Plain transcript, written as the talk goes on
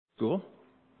School.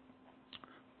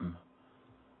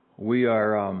 We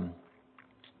are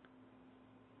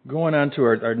going on to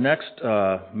our next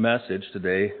message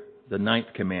today, the ninth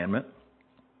commandment.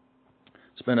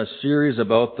 It's been a series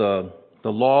about the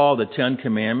law, the 10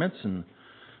 commandments, and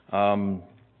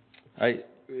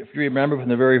if you remember from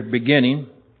the very beginning,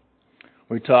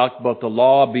 we talked about the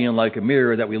law being like a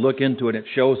mirror that we look into and it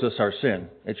shows us our sin.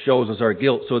 It shows us our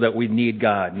guilt so that we need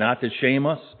God, not to shame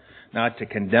us, not to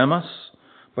condemn us,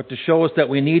 but to show us that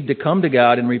we need to come to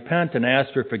God and repent and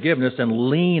ask for forgiveness and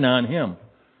lean on Him.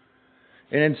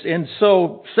 And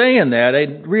so saying that,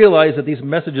 I realize that these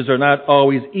messages are not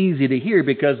always easy to hear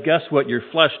because guess what? Your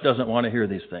flesh doesn't want to hear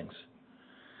these things.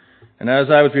 And as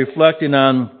I was reflecting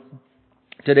on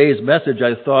today's message,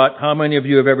 I thought, how many of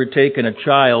you have ever taken a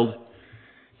child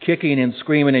kicking and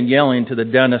screaming and yelling to the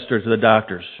dentist or to the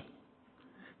doctors?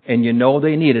 And you know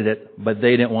they needed it, but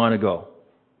they didn't want to go.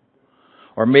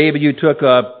 Or maybe you took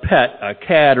a pet, a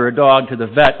cat or a dog to the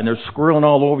vet and they're squirreling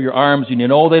all over your arms and you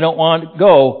know they don't want to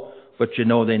go, but you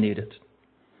know they need it.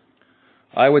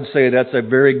 I would say that's a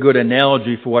very good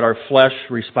analogy for what our flesh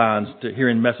responds to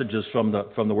hearing messages from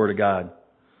the Word of God.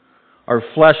 Our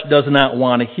flesh does not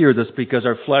want to hear this because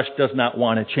our flesh does not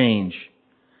want to change.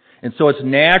 And so it's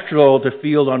natural to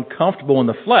feel uncomfortable in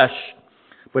the flesh,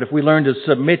 but if we learn to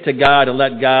submit to God and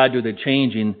let God do the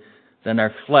changing, then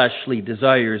our fleshly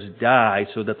desires die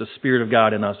so that the Spirit of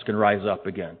God in us can rise up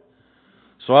again.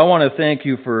 So I want to thank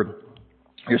you for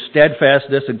your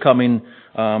steadfastness in coming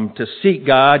to seek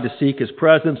God, to seek His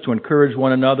presence, to encourage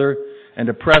one another, and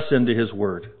to press into His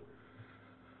Word.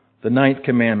 The ninth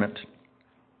commandment.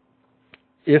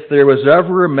 If there was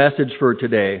ever a message for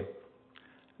today,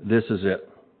 this is it.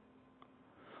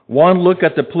 One look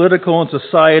at the political and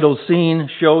societal scene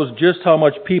shows just how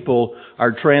much people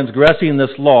are transgressing this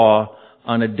law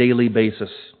on a daily basis.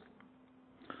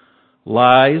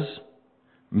 Lies,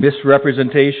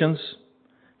 misrepresentations,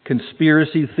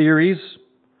 conspiracy theories,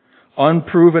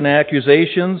 unproven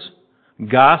accusations,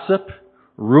 gossip,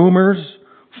 rumors,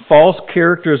 false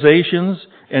characterizations,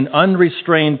 and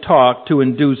unrestrained talk to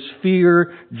induce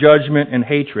fear, judgment, and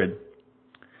hatred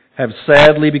have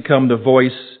sadly become the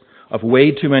voice of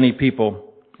way too many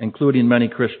people, including many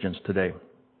Christians today.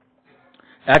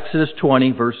 Exodus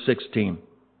 20, verse 16.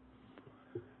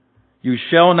 You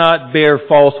shall not bear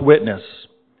false witness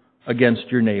against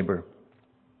your neighbor.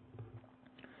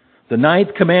 The ninth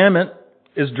commandment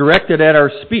is directed at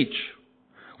our speech,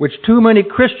 which too many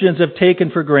Christians have taken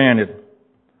for granted.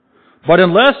 But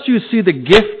unless you see the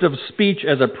gift of speech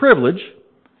as a privilege,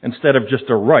 instead of just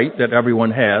a right that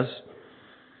everyone has,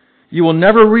 you will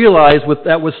never realize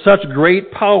that with such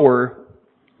great power,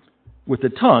 with the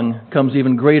tongue, comes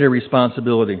even greater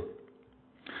responsibility.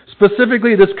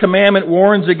 Specifically, this commandment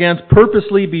warns against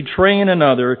purposely betraying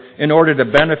another in order to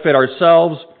benefit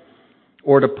ourselves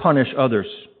or to punish others.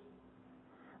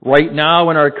 Right now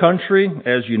in our country,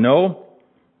 as you know,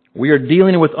 we are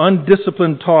dealing with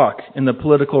undisciplined talk in the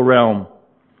political realm.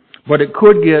 But it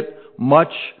could get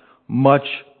much, much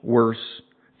worse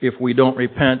if we don't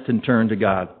repent and turn to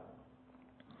God.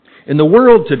 In the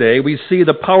world today, we see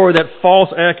the power that false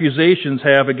accusations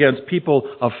have against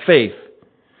people of faith,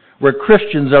 where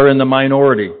Christians are in the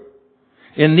minority.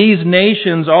 In these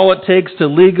nations, all it takes to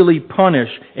legally punish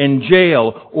and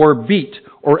jail or beat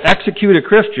or execute a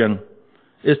Christian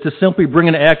is to simply bring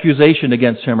an accusation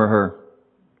against him or her.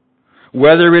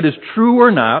 Whether it is true or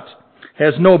not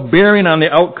has no bearing on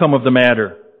the outcome of the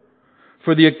matter,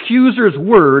 for the accuser's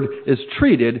word is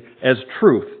treated as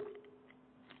truth,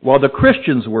 while the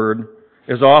Christian's word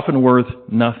is often worth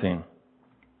nothing.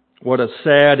 What a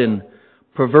sad and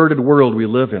perverted world we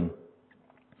live in.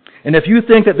 And if you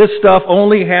think that this stuff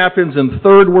only happens in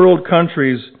third world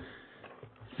countries,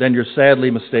 then you're sadly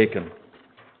mistaken.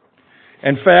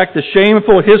 In fact, the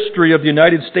shameful history of the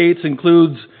United States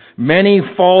includes many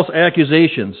false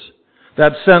accusations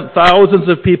that sent thousands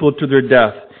of people to their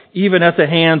death, even at the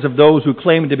hands of those who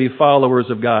claimed to be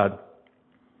followers of God.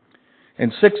 In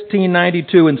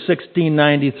 1692 and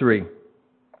 1693,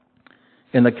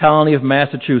 in the colony of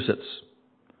Massachusetts,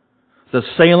 the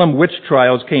Salem witch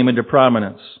trials came into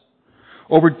prominence.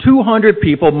 Over 200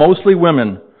 people, mostly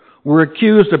women, were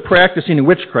accused of practicing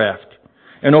witchcraft,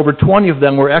 and over 20 of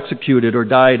them were executed or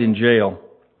died in jail.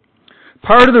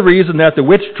 Part of the reason that the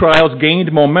witch trials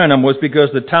gained momentum was because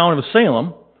the town of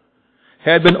Salem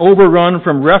had been overrun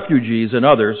from refugees and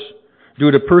others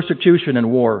due to persecution and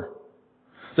war.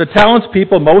 The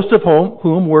townspeople, most of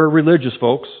whom were religious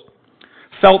folks,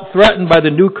 felt threatened by the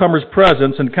newcomers'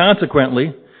 presence, and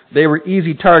consequently, they were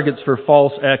easy targets for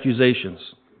false accusations.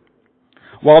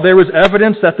 While there was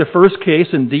evidence that the first case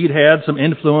indeed had some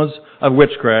influence of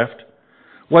witchcraft,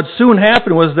 what soon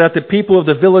happened was that the people of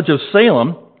the village of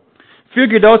Salem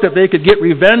figured out that they could get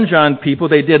revenge on people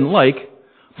they didn't like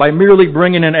by merely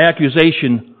bringing an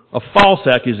accusation, a false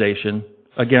accusation,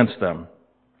 against them.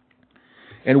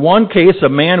 In one case, a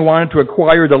man wanted to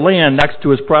acquire the land next to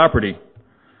his property,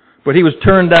 but he was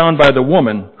turned down by the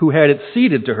woman who had it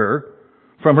ceded to her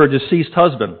from her deceased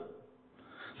husband.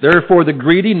 Therefore, the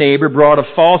greedy neighbor brought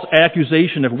a false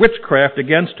accusation of witchcraft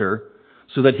against her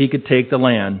so that he could take the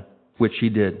land, which he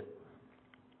did.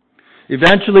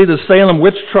 Eventually, the Salem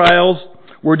witch trials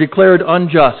were declared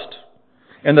unjust,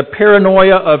 and the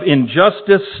paranoia of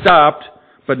injustice stopped,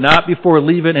 but not before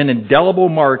leaving an indelible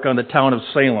mark on the town of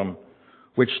Salem,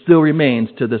 which still remains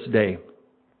to this day.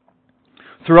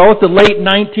 Throughout the late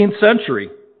 19th century,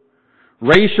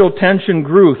 racial tension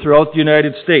grew throughout the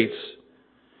United States.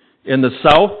 In the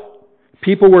South,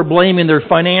 people were blaming their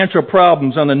financial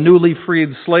problems on the newly freed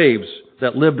slaves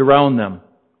that lived around them.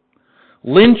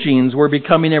 Lynchings were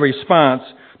becoming a response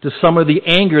to some of the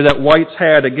anger that whites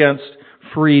had against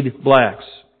freed blacks.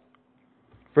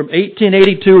 From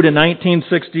 1882 to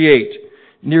 1968,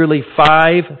 nearly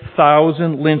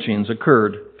 5,000 lynchings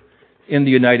occurred in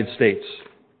the United States.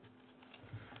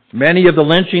 Many of the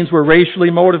lynchings were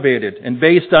racially motivated and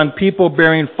based on people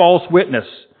bearing false witness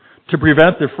to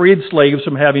prevent the freed slaves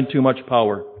from having too much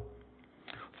power.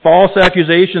 False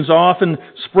accusations often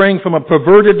spring from a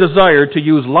perverted desire to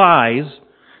use lies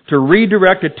to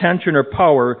redirect attention or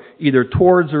power either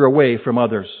towards or away from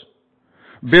others.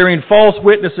 Bearing false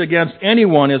witness against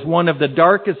anyone is one of the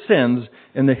darkest sins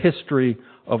in the history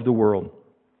of the world.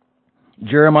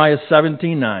 Jeremiah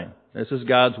 17:9. This is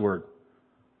God's word.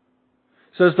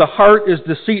 It says, "The heart is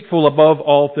deceitful above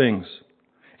all things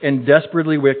and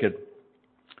desperately wicked.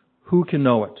 Who can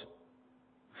know it?"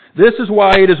 This is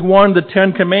why it is one of the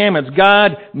 10 Commandments.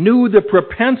 God knew the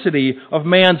propensity of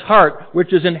man's heart,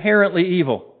 which is inherently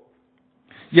evil.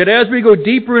 Yet as we go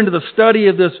deeper into the study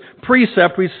of this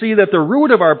precept, we see that the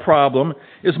root of our problem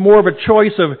is more of a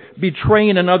choice of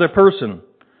betraying another person,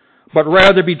 but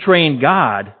rather betraying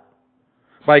God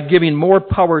by giving more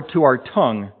power to our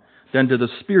tongue than to the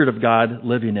Spirit of God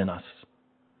living in us.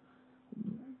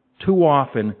 Too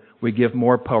often we give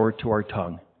more power to our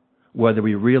tongue, whether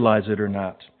we realize it or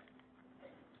not.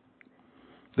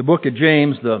 The book of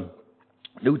James, the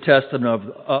New Testament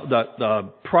of the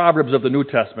Proverbs of the New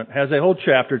Testament, has a whole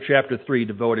chapter 3,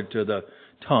 devoted to the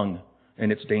tongue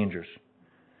and its dangers.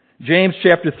 James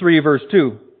chapter 3, verse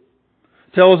 2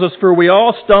 tells us, "For we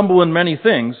all stumble in many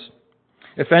things.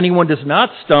 If anyone does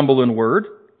not stumble in word,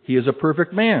 he is a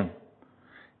perfect man,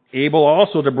 able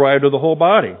also to bridle the whole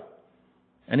body."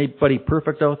 Anybody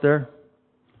perfect out there?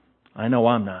 I know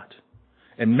I'm not.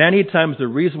 And many times the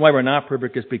reason why we're not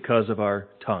perfect is because of our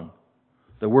tongue.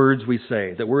 The words we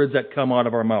say, the words that come out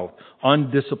of our mouth,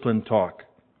 undisciplined talk.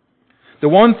 The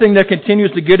one thing that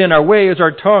continues to get in our way is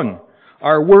our tongue,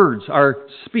 our words, our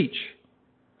speech.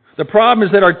 The problem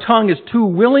is that our tongue is too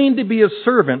willing to be a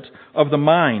servant of the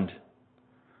mind,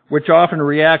 which often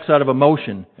reacts out of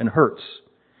emotion and hurts,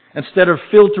 instead of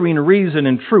filtering reason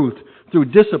and truth through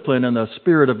discipline and the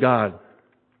Spirit of God.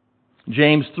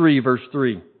 James 3, verse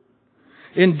 3.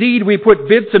 "Indeed, we put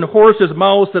bits in horses'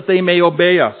 mouths that they may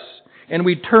obey us, and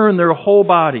we turn their whole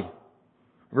body."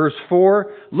 Verse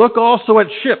 4, "Look also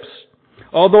at ships.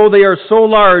 Although they are so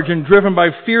large and driven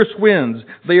by fierce winds,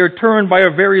 they are turned by a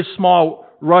very small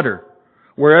rudder,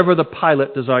 wherever the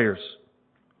pilot desires.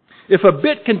 If a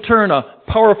bit can turn a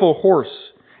powerful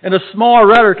horse, and a small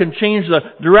rudder can change the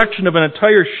direction of an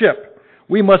entire ship,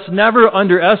 we must never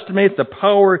underestimate the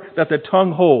power that the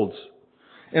tongue holds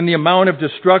and the amount of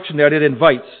destruction that it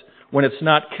invites when it's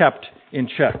not kept in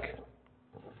check."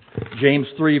 James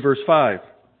 3, verse 5.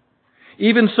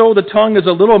 "Even so, the tongue is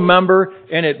a little member,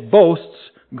 and it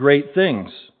boasts great things.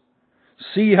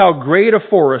 See how great a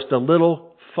forest a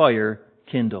little fire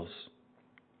kindles."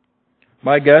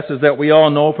 My guess is that we all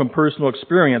know from personal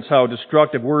experience how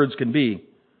destructive words can be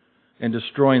in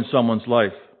destroying someone's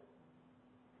life.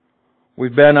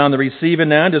 We've been on the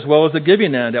receiving end as well as the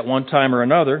giving end at one time or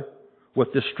another,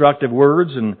 with destructive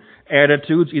words and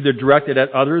attitudes either directed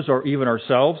at others or even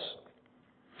ourselves.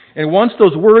 And once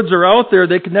those words are out there,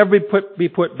 they can never be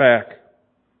put back.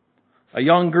 A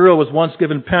young girl was once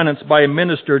given penance by a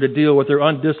minister to deal with her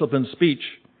undisciplined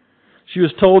speech. She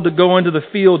was told to go into the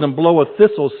field and blow a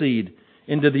thistle seed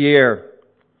into the air.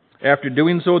 After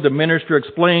doing so, the minister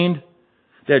explained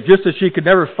that just as she could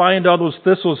never find all those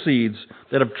thistle seeds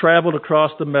that have traveled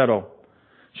across the meadow,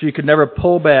 she could never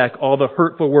pull back all the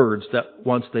hurtful words that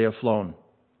once they have flown.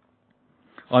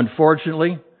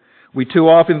 Unfortunately, We too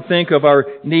often think of our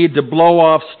need to blow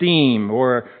off steam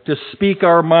or to speak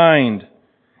our mind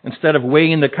instead of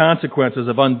weighing the consequences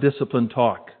of undisciplined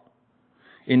talk.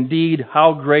 Indeed,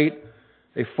 how great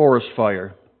a forest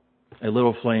fire a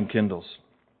little flame kindles.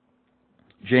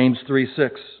 James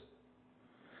 3:6.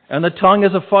 And the tongue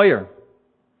is a fire,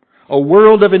 a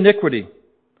world of iniquity.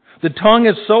 The tongue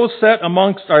is so set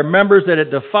amongst our members that it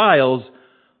defiles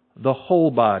the whole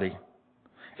body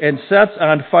and sets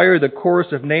on fire the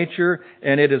course of nature,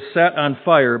 and it is set on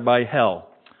fire by hell.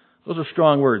 Those are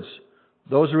strong words.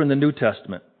 Those are in the New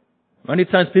Testament. Many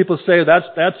times people say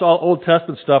that's all Old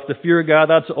Testament stuff. The fear of God,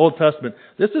 that's the Old Testament.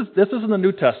 This is in the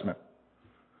New Testament.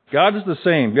 God is the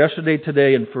same yesterday,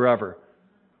 today, and forever.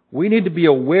 We need to be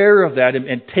aware of that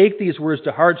and take these words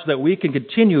to heart so that we can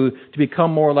continue to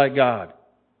become more like God.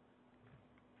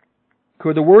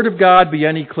 Could the Word of God be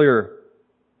any clearer?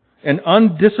 An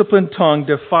undisciplined tongue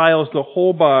defiles the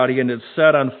whole body and is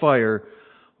set on fire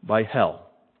by hell.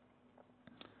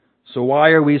 So why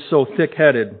are we so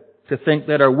thick-headed to think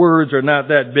that our words are not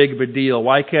that big of a deal?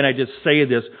 Why can't I just say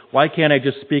this? Why can't I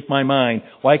just speak my mind?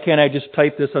 Why can't I just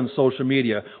type this on social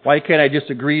media? Why can't I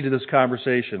just agree to this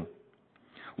conversation?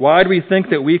 Why do we think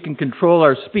that we can control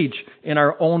our speech in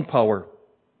our own power?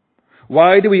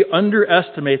 Why do we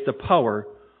underestimate the power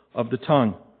of the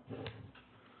tongue?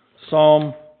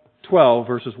 Psalm 12,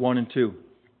 verses 1 and 2.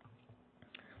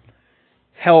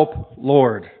 Help,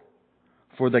 Lord,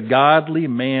 for the godly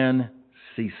man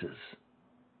ceases.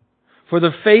 For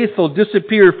the faithful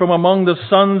disappear from among the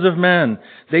sons of men.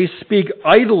 They speak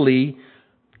idly,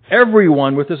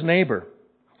 everyone with his neighbor.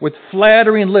 With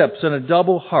flattering lips and a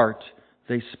double heart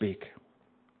they speak.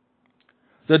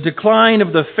 The decline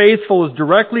of the faithful is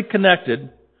directly connected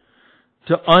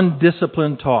to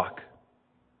undisciplined talk.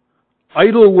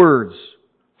 Idle words,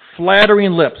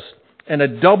 flattering lips, and a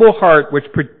double heart which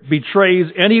betrays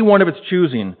any one of its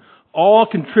choosing all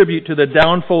contribute to the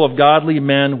downfall of godly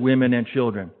men, women, and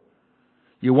children.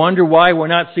 You wonder why we're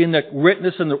not seeing the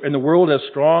witness in the world as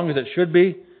strong as it should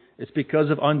be? It's because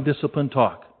of undisciplined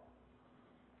talk.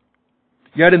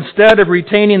 Yet instead of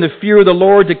retaining the fear of the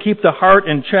Lord to keep the heart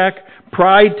in check,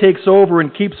 pride takes over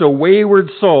and keeps a wayward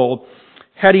soul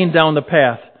heading down the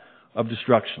path of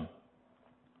destruction.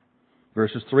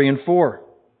 Verses 3 and 4.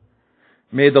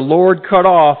 May the Lord cut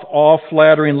off all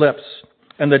flattering lips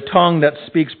and the tongue that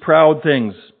speaks proud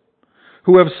things,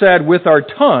 who have said, with our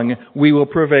tongue we will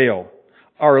prevail.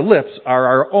 Our lips are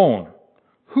our own.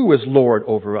 Who is Lord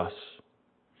over us?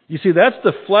 You see, that's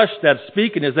the flesh that's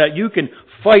speaking, is that you can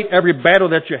fight every battle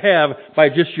that you have by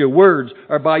just your words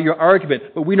or by your argument.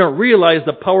 But we don't realize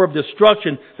the power of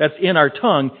destruction that's in our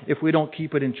tongue if we don't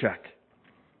keep it in check.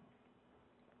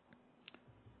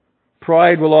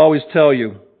 Pride will always tell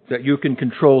you that you can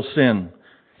control sin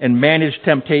and manage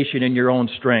temptation in your own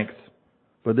strength.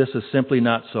 But this is simply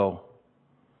not so.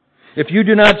 If you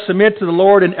do not submit to the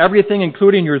Lord in everything,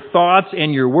 including your thoughts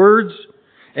and your words,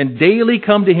 and daily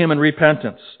come to Him in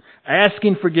repentance,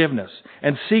 asking forgiveness,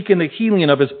 and seeking the healing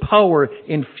of His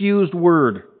power-infused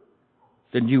Word,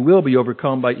 then you will be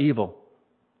overcome by evil.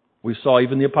 We saw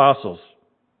even the apostles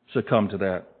succumb to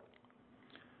that.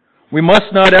 We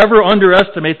must not ever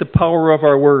underestimate the power of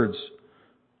our words,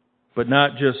 but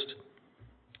not just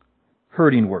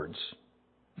hurting words.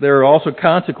 There are also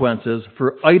consequences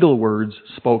for idle words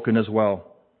spoken as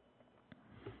well.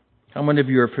 How many of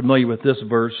you are familiar with this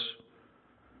verse?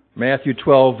 Matthew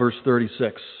 12, verse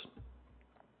 36.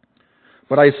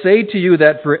 But I say to you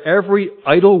that for every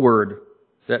idle word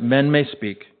that men may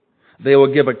speak, they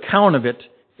will give account of it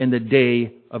in the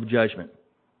day of judgment.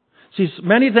 See,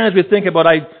 many times we think about,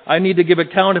 I need to give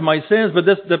account of my sins, but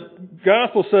the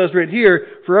gospel says right here,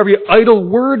 for every idle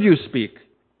word you speak.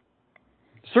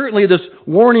 Certainly this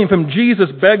warning from Jesus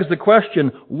begs the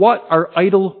question, what are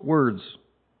idle words?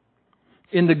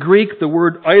 In the Greek, the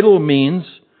word idle means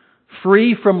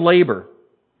free from labor,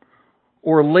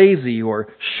 or lazy, or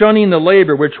shunning the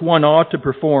labor which one ought to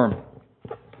perform.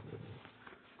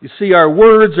 You see, our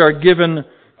words are given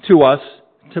to us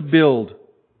to build.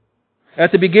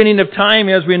 At the beginning of time,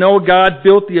 as we know, God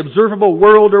built the observable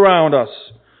world around us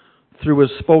through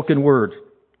His spoken word.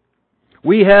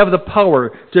 We have the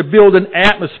power to build an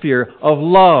atmosphere of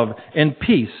love and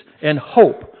peace and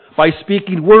hope by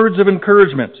speaking words of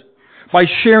encouragement, by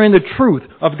sharing the truth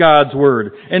of God's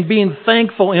Word, and being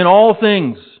thankful in all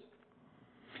things.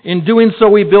 In doing so,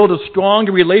 we build a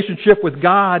stronger relationship with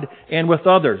God and with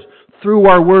others through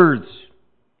our words.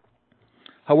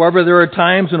 However, there are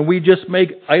times when we just make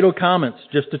idle comments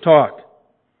just to talk.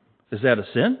 Is that a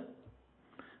sin?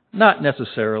 Not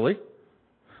necessarily.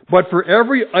 But for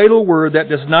every idle word that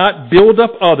does not build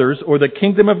up others or the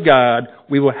kingdom of God,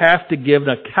 we will have to give an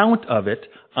account of it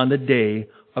on the day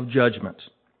of judgment.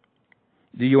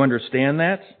 Do you understand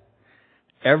that?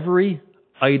 Every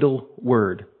idle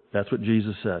word. That's what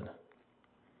Jesus said.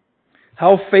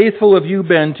 How faithful have you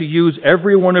been to use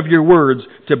every one of your words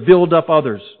to build up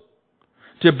others,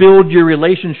 to build your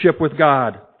relationship with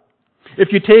God? If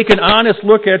you take an honest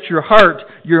look at your heart,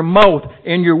 your mouth,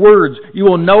 and your words, you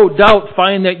will no doubt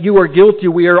find that you are guilty.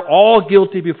 We are all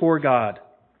guilty before God.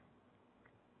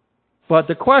 But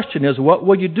the question is, what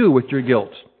will you do with your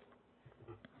guilt?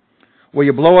 Will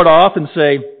you blow it off and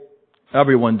say,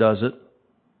 everyone does it?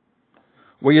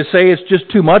 Will you say it's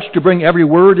just too much to bring every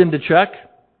word into check?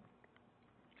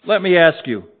 Let me ask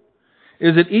you,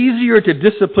 is it easier to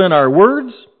discipline our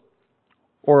words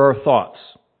or our thoughts?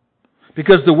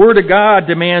 Because the Word of God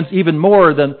demands even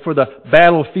more than for the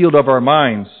battlefield of our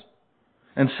minds.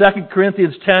 And 2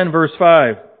 Corinthians 10 verse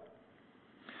 5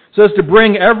 says to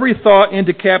bring every thought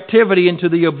into captivity into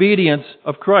the obedience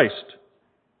of Christ.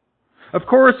 Of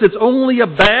course, it's only a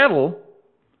battle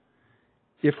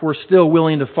if we're still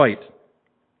willing to fight.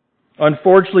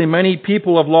 Unfortunately, many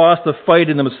people have lost the fight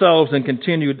in themselves and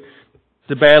continued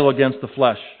to battle against the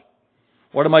flesh.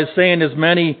 What am I saying is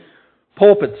many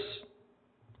pulpits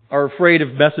are afraid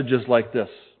of messages like this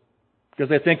because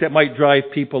they think that might drive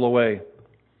people away.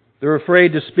 They're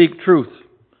afraid to speak truth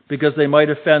because they might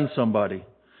offend somebody.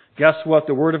 Guess what?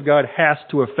 The Word of God has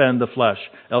to offend the flesh,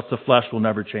 else the flesh will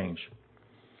never change.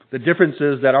 The difference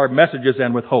is that our messages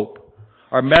end with hope.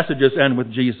 Our messages end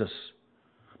with Jesus.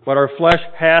 But our flesh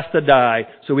has to die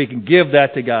so we can give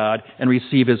that to God and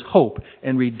receive His hope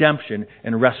and redemption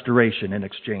and restoration in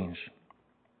exchange.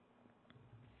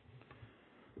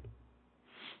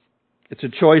 It's a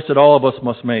choice that all of us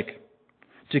must make.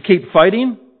 To keep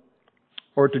fighting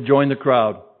or to join the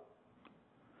crowd.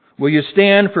 Will you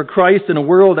stand for Christ in a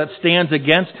world that stands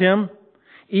against Him,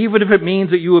 even if it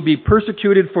means that you will be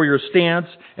persecuted for your stance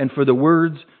and for the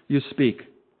words you speak?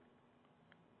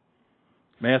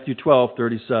 Matthew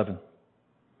 12:37.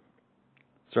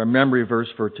 It's our memory verse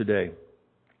for today.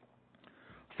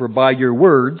 For by your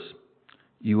words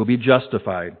you will be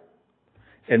justified,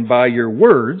 and by your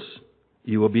words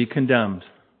you will be condemned.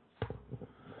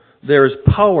 There is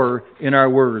power in our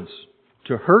words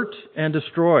to hurt and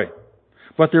destroy.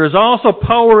 But there is also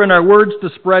power in our words to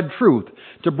spread truth,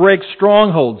 to break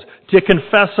strongholds, to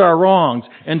confess our wrongs,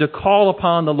 and to call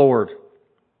upon the Lord.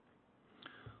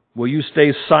 Will you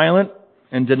stay silent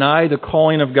and deny the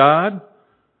calling of God?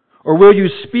 Or will you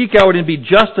speak out and be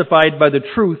justified by the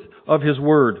truth of His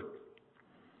Word?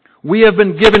 We have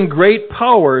been given great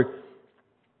power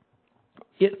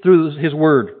through His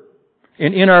Word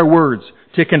and in our words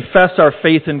to confess our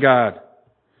faith in God.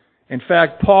 In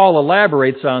fact, Paul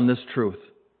elaborates on this truth.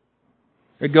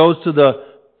 It goes to the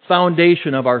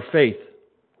foundation of our faith.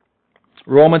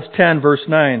 Romans 10 verse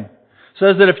 9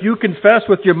 says that if you confess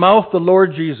with your mouth the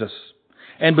Lord Jesus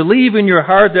and believe in your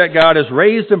heart that God has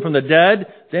raised Him from the dead,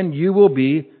 then you will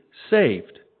be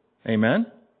saved. Amen?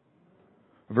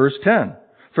 Verse 10.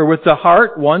 For with the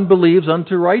heart one believes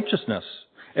unto righteousness,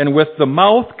 and with the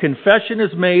mouth confession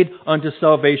is made unto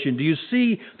salvation. Do you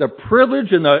see the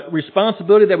privilege and the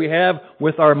responsibility that we have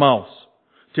with our mouths?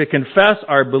 To confess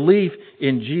our belief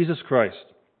in Jesus Christ.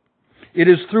 It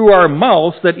is through our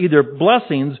mouths that either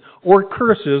blessings or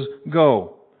curses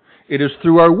go. It is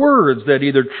through our words that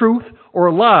either truth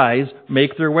or lies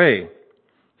make their way.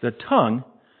 The tongue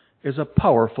is a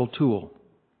powerful tool.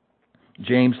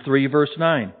 James 3 verse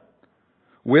 9.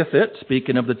 With it,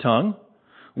 speaking of the tongue,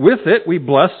 with it we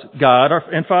bless God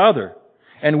and Father,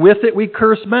 and with it we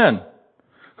curse men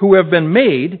who have been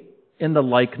made in the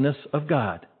likeness of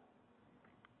God.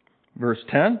 Verse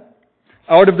 10,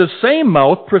 out of the same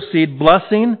mouth proceed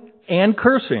blessing and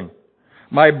cursing.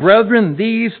 My brethren,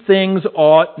 these things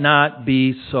ought not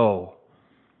be so.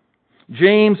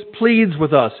 James pleads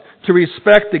with us to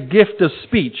respect the gift of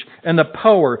speech and the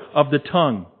power of the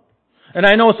tongue. And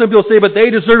I know some people say, but they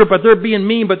deserve it, but they're being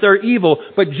mean, but they're evil.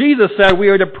 But Jesus said we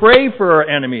are to pray for our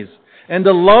enemies and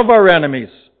to love our enemies.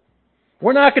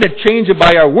 We're not going to change it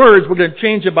by our words, we're going to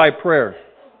change it by prayer.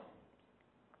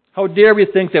 How dare we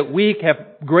think that we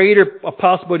have greater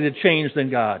possibility to change than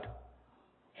God?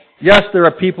 Yes, there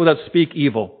are people that speak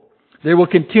evil. There will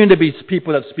continue to be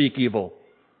people that speak evil.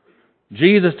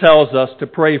 Jesus tells us to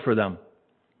pray for them,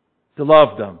 to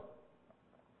love them.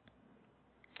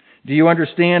 Do you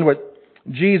understand what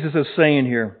Jesus is saying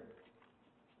here?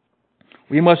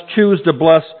 We must choose to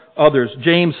bless others.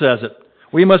 James says it.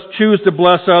 We must choose to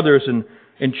bless others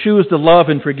and choose to love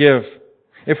and forgive.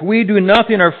 If we do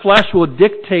nothing, our flesh will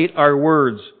dictate our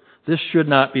words. This should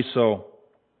not be so.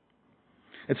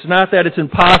 It's not that it's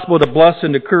impossible to bless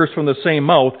and to curse from the same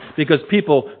mouth, because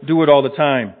people do it all the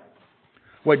time.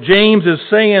 What James is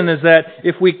saying is that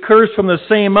if we curse from the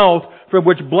same mouth from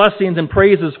which blessings and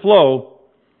praises flow,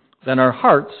 then our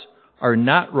hearts are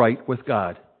not right with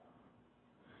God.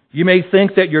 You may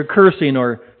think that your cursing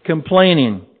or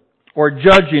complaining or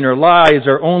judging or lies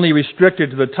are only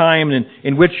restricted to the time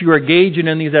in which you are engaging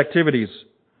in these activities.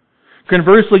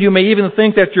 Conversely, you may even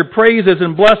think that your praises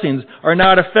and blessings are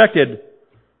not affected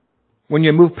when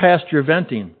you move past your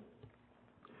venting.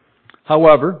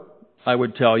 However, I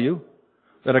would tell you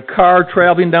that a car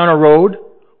traveling down a road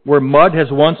where mud has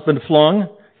once been flung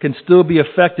can still be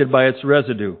affected by its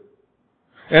residue.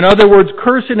 In other words,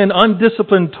 cursing and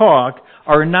undisciplined talk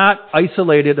are not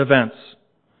isolated events.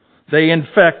 They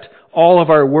infect all of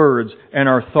our words and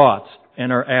our thoughts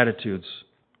and our attitudes.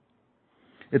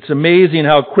 It's amazing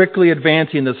how quickly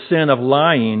advancing the sin of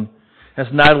lying has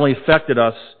not only affected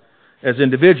us as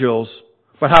individuals,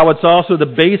 but how it's also the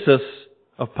basis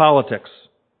of politics.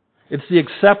 It's the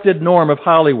accepted norm of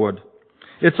Hollywood.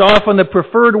 It's often the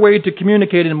preferred way to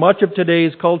communicate in much of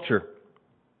today's culture.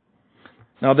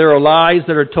 Now, there are lies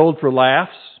that are told for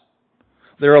laughs.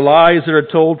 There are lies that are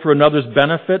told for another's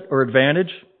benefit or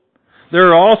advantage.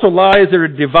 There are also lies that are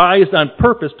devised on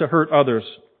purpose to hurt others.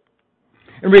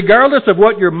 And regardless of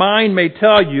what your mind may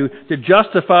tell you to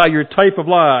justify your type of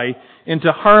lie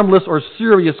into harmless or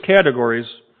serious categories,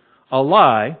 a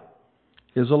lie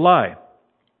is a lie,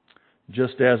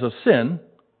 just as a sin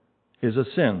is a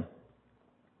sin.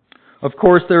 Of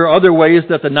course, there are other ways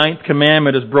that the 9th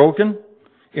commandment is broken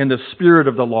in the spirit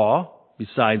of the law,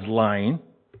 besides lying.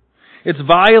 It's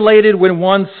violated when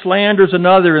one slanders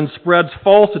another and spreads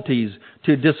falsities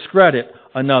to discredit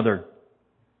another.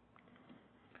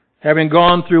 Having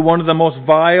gone through one of the most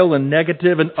vile and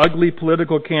negative and ugly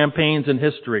political campaigns in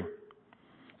history,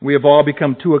 we have all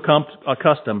become too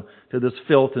accustomed to this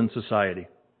filth in society.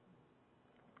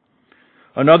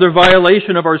 Another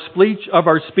violation of our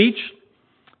speech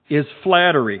is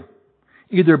flattery,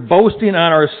 either boasting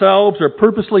on ourselves or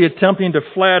purposely attempting to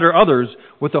flatter others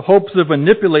with the hopes of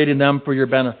manipulating them for your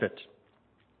benefit.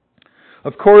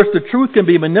 Of course, the truth can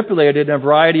be manipulated in a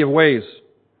variety of ways.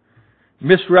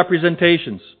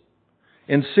 Misrepresentations,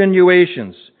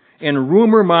 insinuations, and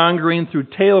rumor mongering through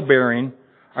tale-bearing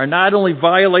are not only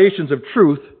violations of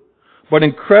truth, but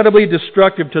incredibly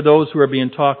destructive to those who are being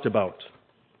talked about.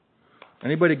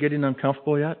 Anybody getting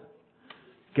uncomfortable yet?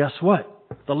 Guess what?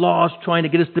 The law is trying to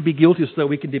get us to be guilty so that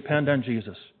we can depend on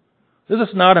Jesus. This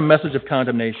is not a message of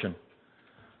condemnation.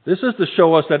 This is to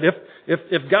show us that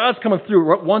if God's coming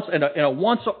through once in a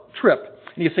once trip,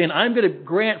 and He's saying, I'm going to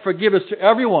grant forgiveness to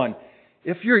everyone.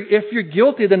 If you're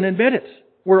guilty, then admit it.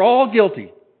 We're all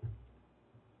guilty.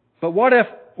 But what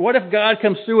if God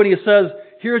comes through and He says,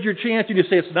 here's your chance, and you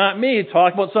say, it's not me,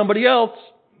 talk about somebody else,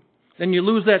 then you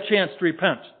lose that chance to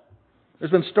repent.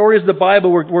 There's been stories in the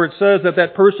Bible where it says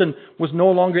that person was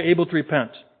no longer able to repent.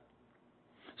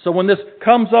 So when this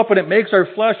comes up and it makes our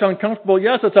flesh uncomfortable,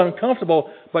 yes, it's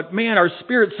uncomfortable, but man, our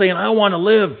spirit's saying, I want to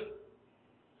live.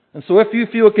 And so if you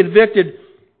feel convicted,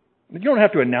 you don't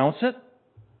have to announce it,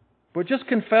 but just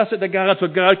confess it to God so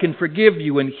God can forgive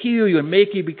you and heal you and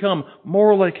make you become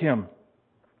more like Him.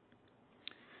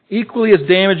 Equally as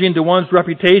damaging to one's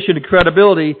reputation and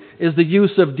credibility is the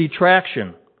use of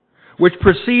detraction, which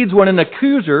proceeds when an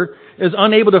accuser is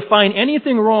unable to find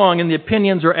anything wrong in the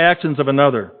opinions or actions of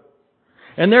another.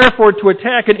 And therefore, to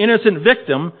attack an innocent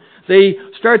victim, they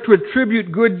start to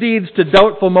attribute good deeds to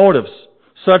doubtful motives,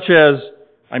 such as,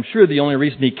 I'm sure the only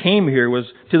reason he came here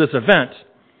to this event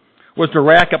was to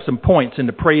rack up some points and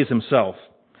to praise himself.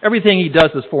 Everything he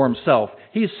does is for himself.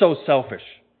 He's so selfish.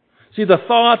 See, the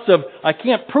thoughts of, I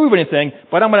can't prove anything,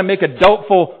 but I'm going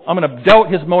to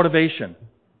doubt his motivation.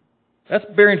 That's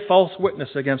bearing false witness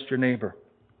against your neighbor.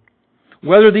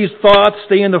 Whether these thoughts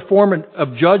stay in the form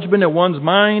of judgment in one's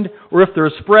mind, or if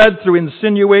they're spread through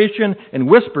insinuation and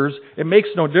whispers, it makes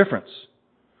no difference.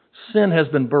 Sin has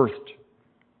been birthed.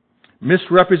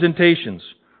 Misrepresentations,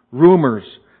 rumors,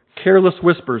 careless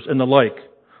whispers, and the like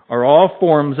are all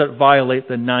forms that violate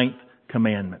the 9th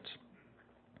commandment.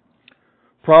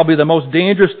 Probably the most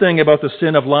dangerous thing about the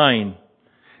sin of lying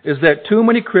is that too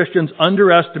many Christians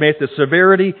underestimate the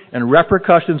severity and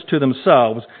repercussions to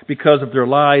themselves because of their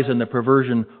lies and the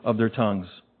perversion of their tongues.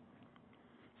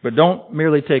 But don't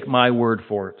merely take my word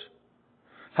for it.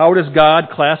 How does God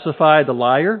classify the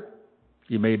liar?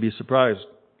 You may be surprised.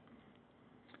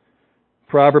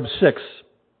 Proverbs 6,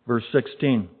 verse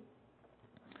 16.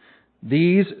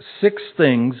 These 6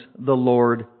 things the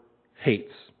Lord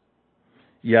hates.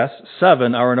 Yes,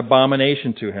 7 are an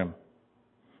abomination to Him.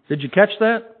 Did you catch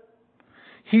that?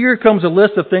 Here comes a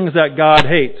list of things that God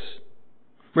hates.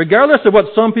 Regardless of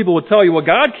what some people will tell you, well,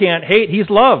 God can't hate, He's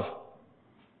love.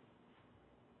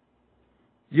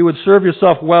 You would serve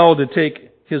yourself well to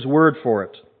take His word for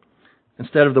it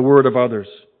instead of the word of others.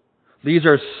 These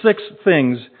are 6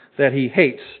 things that He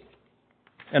hates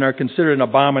and are considered an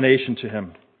abomination to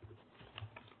Him.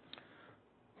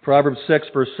 Proverbs 6,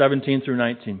 verse 17 through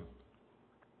 19.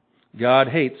 God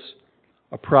hates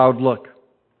a proud look.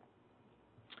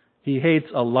 He hates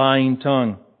a lying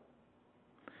tongue.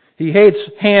 He hates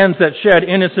hands that shed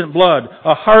innocent blood,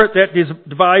 a heart that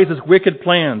devises wicked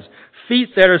plans, feet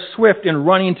that are swift in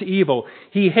running to evil.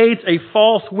 He hates a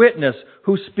false witness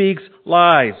who speaks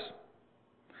lies.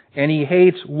 And He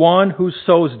hates one who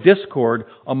sows discord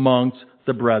amongst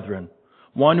the brethren.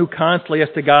 One who constantly has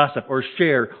to gossip or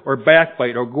share or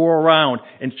backbite or go around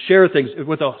and share things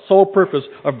with the sole purpose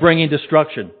of bringing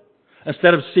destruction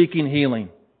instead of seeking healing.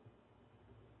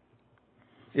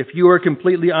 If you are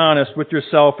completely honest with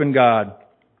yourself and God,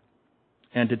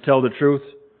 and to tell the truth,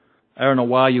 I don't know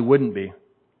why you wouldn't be,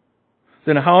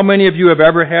 then how many of you have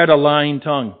ever had a lying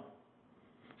tongue,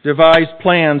 devised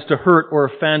plans to hurt or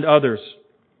offend others,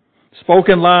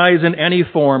 spoken lies in any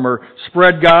form, or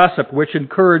spread gossip which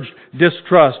encouraged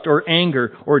distrust or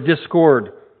anger or discord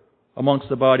amongst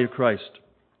the body of Christ?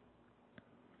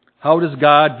 How does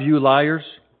God view liars?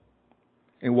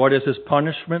 And what is His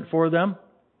punishment for them?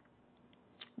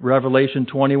 Revelation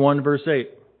 21, verse 8.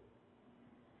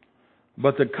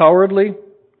 But the cowardly,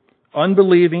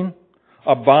 unbelieving,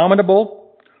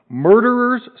 abominable,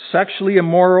 murderers, sexually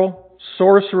immoral,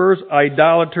 sorcerers,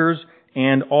 idolaters,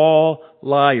 and all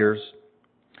liars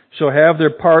shall have their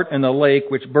part in the lake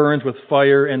which burns with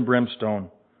fire and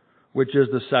brimstone, which is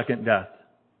the second death.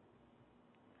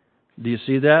 Do you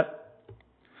see that?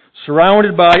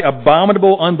 Surrounded by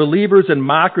abominable unbelievers and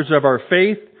mockers of our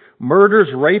faith, murderers,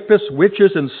 rapists,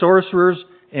 witches, and sorcerers,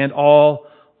 and all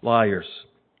liars.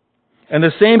 And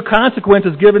the same consequence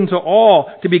is given to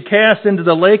all, to be cast into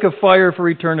the lake of fire for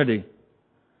eternity.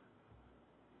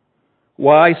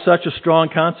 Why such a strong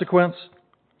consequence?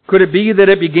 Could it be that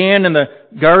it began in the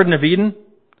Garden of Eden,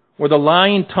 where the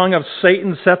lying tongue of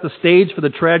Satan set the stage for the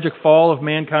tragic fall of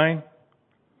mankind?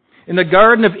 In the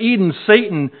Garden of Eden,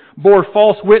 Satan bore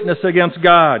false witness against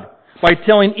God by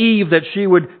telling Eve that she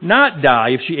would not die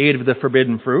if she ate of the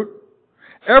forbidden fruit.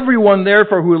 Everyone,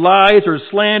 therefore, who lies or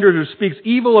slanders or speaks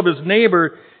evil of his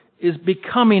neighbor is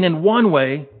becoming, in one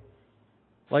way,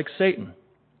 like Satan.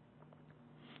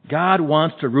 God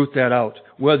wants to root that out,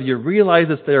 whether you realize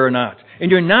it's there or not. And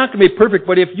you're not going to be perfect,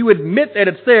 but if you admit that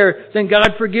it's there, then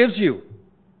God forgives you.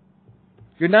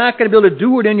 You're not going to be able to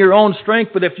do it in your own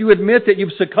strength, but if you admit that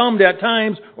you've succumbed at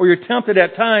times or you're tempted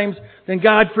at times, then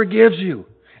God forgives you.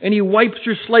 And He wipes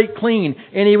your slate clean,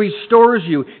 and He restores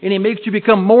you, and He makes you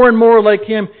become more and more like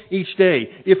Him each day,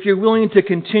 if you're willing to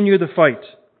continue the fight.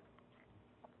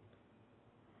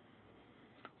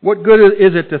 What good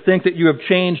is it to think that you have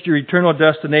changed your eternal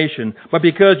destination, but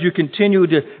because you continue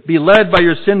to be led by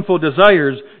your sinful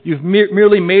desires, you've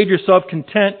merely made yourself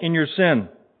content in your sin,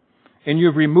 and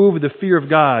you've removed the fear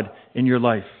of God in your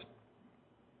life?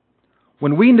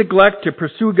 When we neglect to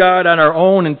pursue God on our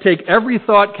own and take every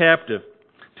thought captive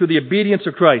to the obedience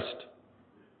of Christ,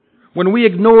 when we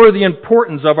ignore the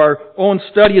importance of our own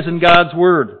studies in God's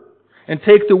Word and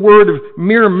take the word of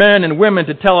mere men and women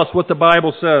to tell us what the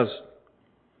Bible says,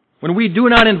 when we do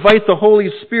not invite the Holy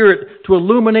Spirit to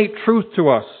illuminate truth to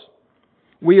us,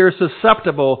 we are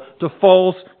susceptible to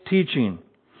false teaching,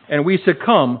 and we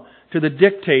succumb to the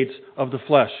dictates of the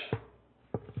flesh.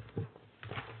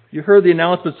 You heard the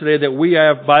announcements today that we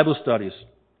have Bible studies.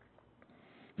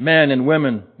 Men and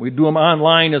women, we do them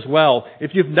online as well.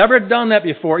 If you've never done that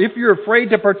before, if you're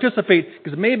afraid to participate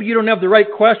because maybe you don't have the right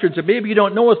questions or maybe you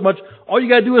don't know as much, all you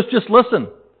got to do is just listen.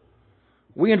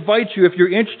 We invite you, if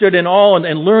you're interested in all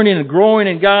and learning and growing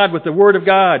in God with the Word of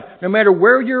God, no matter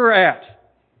where you're at,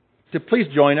 to please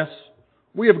join us.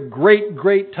 We have great,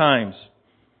 great times.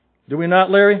 Do we not,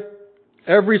 Larry?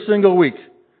 Every single week.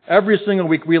 Every single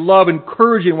week. We love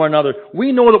encouraging one another.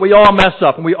 We know that we all mess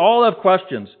up and we all have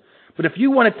questions. But if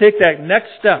you want to take that next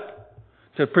step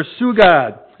to pursue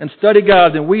God and study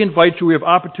God, then we invite you. We have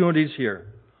opportunities here.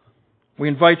 We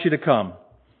invite you to come.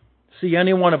 See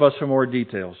any one of us for more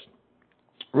details.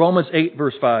 Romans 8,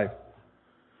 verse 5.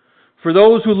 For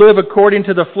those who live according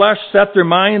to the flesh set their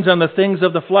minds on the things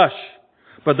of the flesh,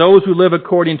 but those who live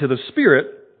according to the Spirit,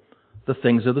 the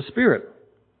things of the Spirit.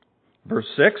 Verse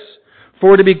 6.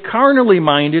 For to be carnally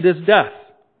minded is death,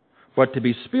 but to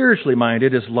be spiritually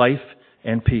minded is life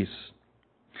and peace.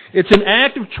 It's an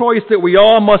active choice that we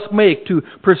all must make to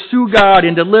pursue God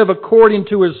and to live according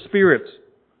to His Spirit.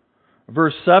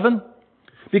 Verse 7,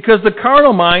 because the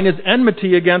carnal mind is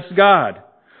enmity against God,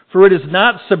 for it is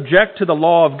not subject to the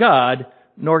law of God,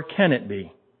 nor can it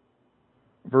be.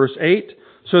 Verse 8,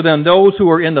 so then those who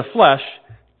are in the flesh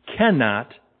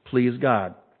cannot please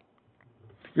God.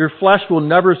 Your flesh will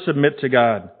never submit to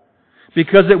God,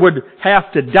 because it would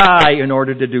have to die in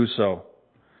order to do so.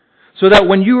 So that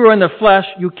when you are in the flesh,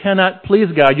 you cannot please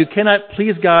God. You cannot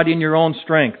please God in your own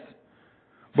strength.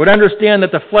 But understand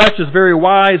that the flesh is very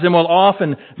wise and will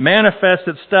often manifest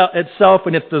itself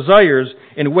in its desires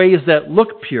in ways that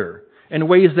look pure, in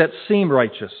ways that seem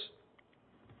righteous.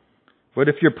 But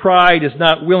if your pride is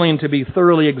not willing to be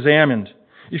thoroughly examined,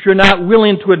 if you're not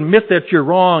willing to admit that you're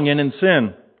wrong and in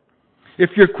sin,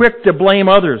 if you're quick to blame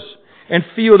others and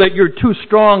feel that you're too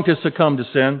strong to succumb to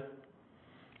sin,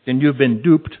 then you've been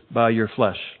duped by your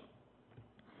flesh.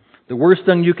 The worst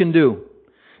thing you can do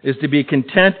is to be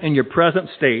content in your present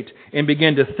state and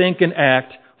begin to think and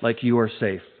act like you are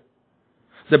safe.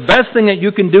 The best thing that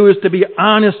you can do is to be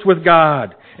honest with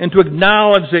God and to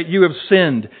acknowledge that you have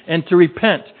sinned and to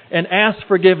repent and ask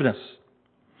forgiveness.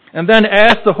 And then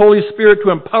ask the Holy Spirit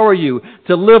to empower you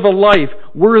to live a life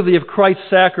worthy of Christ's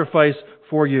sacrifice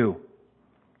for you.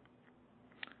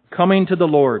 Coming to the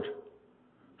Lord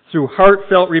through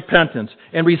heartfelt repentance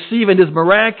and receiving His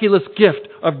miraculous gift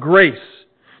of grace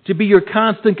to be your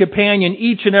constant companion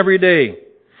each and every day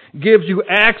gives you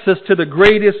access to the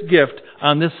greatest gift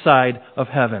on this side of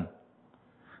heaven.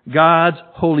 God's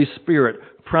Holy Spirit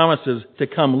promises to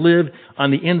come live on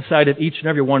the inside of each and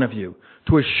every one of you,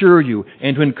 to assure you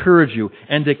and to encourage you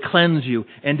and to cleanse you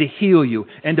and to heal you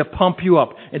and to pump you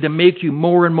up and to make you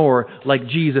more and more like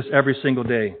Jesus every single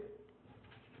day.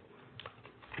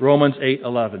 Romans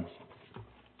 8:11.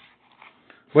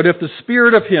 But if the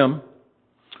Spirit of Him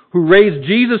who raised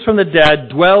Jesus from the dead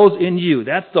dwells in you,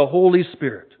 that's the Holy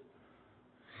Spirit,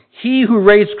 He who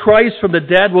raised Christ from the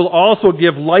dead will also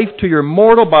give life to your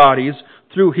mortal bodies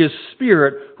through His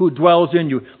Spirit who dwells in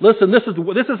you. Listen, this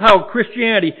is how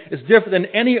Christianity is different than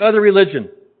any other religion.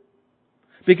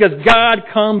 Because God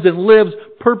comes and lives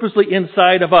purposely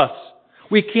inside of us.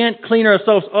 We can't clean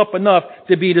ourselves up enough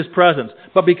to be in His presence.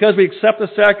 But because we accept the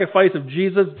sacrifice of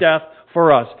Jesus' death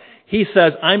for us, He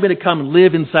says, I'm going to come and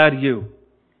live inside of you.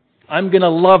 I'm going to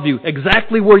love you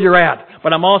exactly where you're at,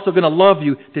 but I'm also going to love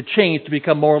you to change to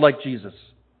become more like Jesus.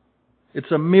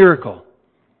 It's a miracle.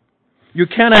 You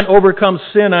cannot overcome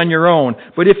sin on your own,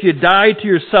 but if you die to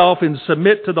yourself and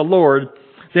submit to the Lord,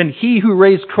 then He who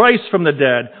raised Christ from the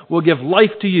dead will give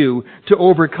life to you to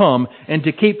overcome and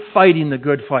to keep fighting the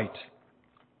good fight.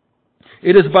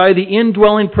 It is by the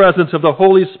indwelling presence of the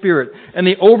Holy Spirit and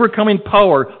the overcoming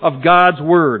power of God's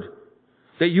Word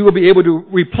that you will be able to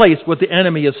replace what the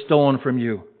enemy has stolen from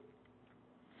you.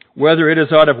 Whether it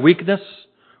is out of weakness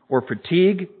or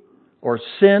fatigue or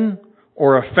sin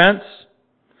or offense,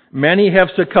 many have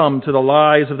succumbed to the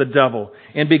lies of the devil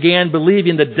and began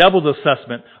believing the devil's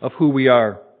assessment of who we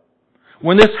are.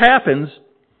 When this happens,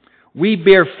 we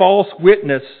bear false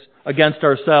witness against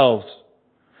ourselves,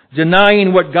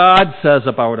 denying what God says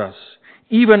about us,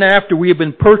 even after we have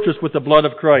been purchased with the blood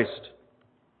of Christ.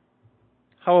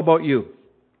 How about you?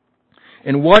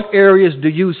 In what areas do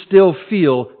you still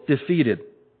feel defeated,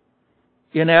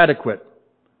 inadequate,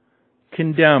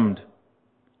 condemned,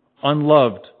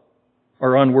 unloved,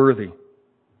 or unworthy?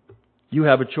 You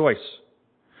have a choice.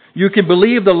 You can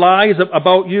believe the lies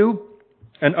about you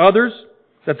and others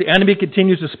that the enemy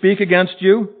continues to speak against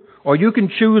you, or you can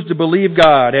choose to believe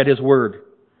God at His Word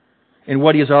and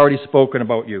what He has already spoken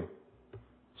about you.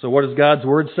 So what does God's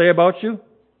Word say about you?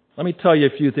 Let me tell you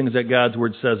a few things that God's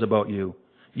Word says about you.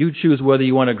 You choose whether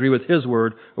you want to agree with His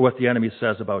Word or what the enemy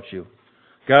says about you.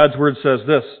 God's Word says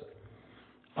this: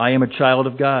 I am a child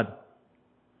of God.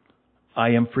 I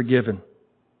am forgiven.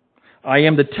 I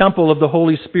am the temple of the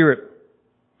Holy Spirit.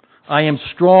 I am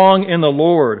strong in the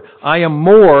Lord. I am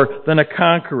more than a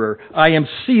conqueror. I am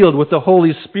sealed with the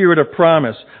Holy Spirit of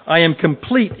promise. I am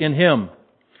complete in Him.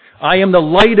 I am the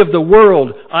light of the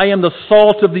world. I am the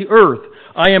salt of the earth.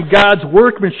 I am God's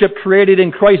workmanship created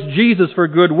in Christ Jesus for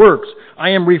good works. I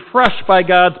am refreshed by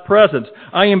God's presence.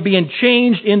 I am being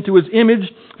changed into His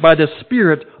image by the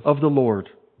Spirit of the Lord.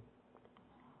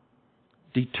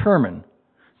 Determine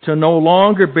to no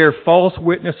longer bear false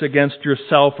witness against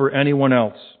yourself or anyone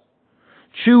else.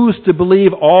 Choose to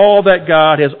believe all that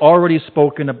God has already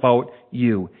spoken about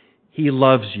you. He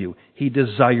loves you. He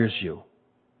desires you.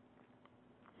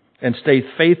 And stay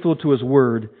faithful to His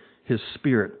Word, His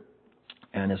Spirit,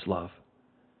 and His love.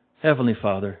 Heavenly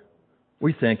Father,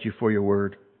 we thank You for Your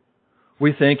Word.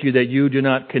 We thank you that you do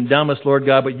not condemn us, Lord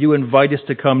God, but you invite us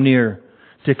to come near,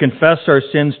 to confess our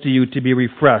sins to you, to be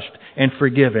refreshed and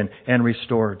forgiven and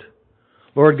restored.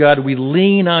 Lord God, we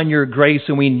lean on your grace,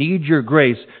 and we need your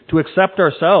grace to accept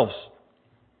ourselves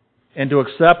and to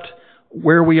accept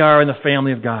where we are in the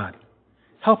family of God.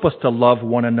 Help us to love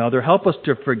one another. Help us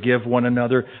to forgive one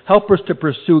another. Help us to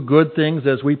pursue good things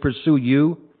as we pursue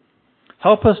you.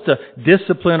 Help us to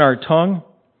discipline our tongue.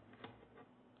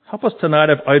 Help us to not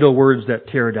have idle words that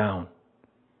tear down.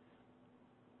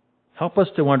 Help us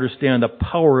to understand the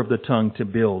power of the tongue to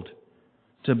build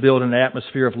an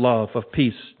atmosphere of love, of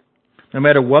peace. No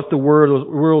matter what the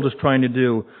world is trying to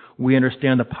do, we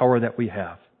understand the power that we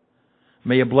have.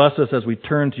 May you bless us as we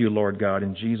turn to you, Lord God.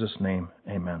 In Jesus' name,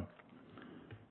 amen.